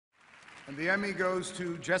And the Emmy goes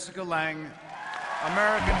to Jessica Lange,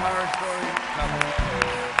 American Horror Story cover.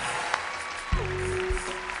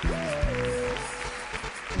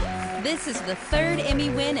 This is the third Emmy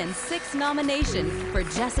win and sixth nomination for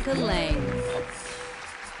Jessica Lange.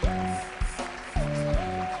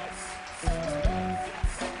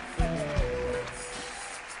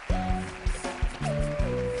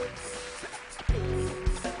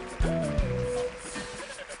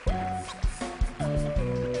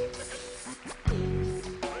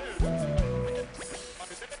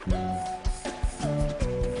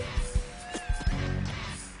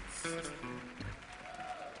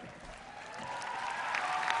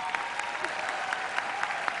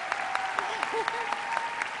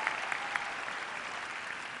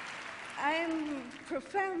 I'm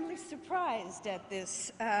profoundly surprised at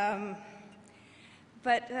this,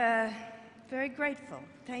 but very grateful.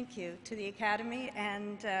 Thank you to the Academy,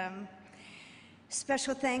 and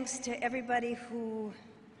special thanks to everybody who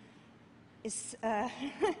is,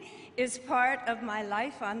 is part of my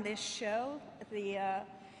life on this show,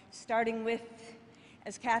 starting with,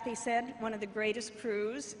 as Kathy said, one of the greatest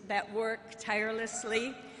crews that work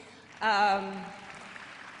tirelessly,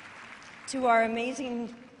 to our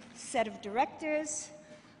amazing set of directors,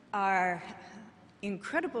 our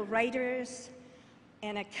incredible writers,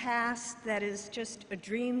 and a cast that is just a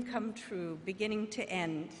dream come true, beginning to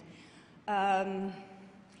end. And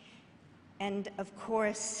of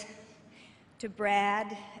course, to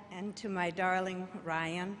Brad and to my darling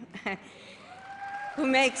Ryan, who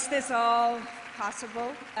makes this all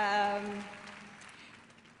possible. I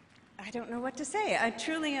don't know what to say. I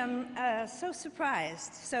truly am so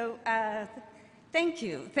surprised. So thank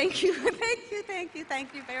you, thank you, thank you, thank you,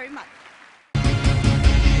 thank you very much.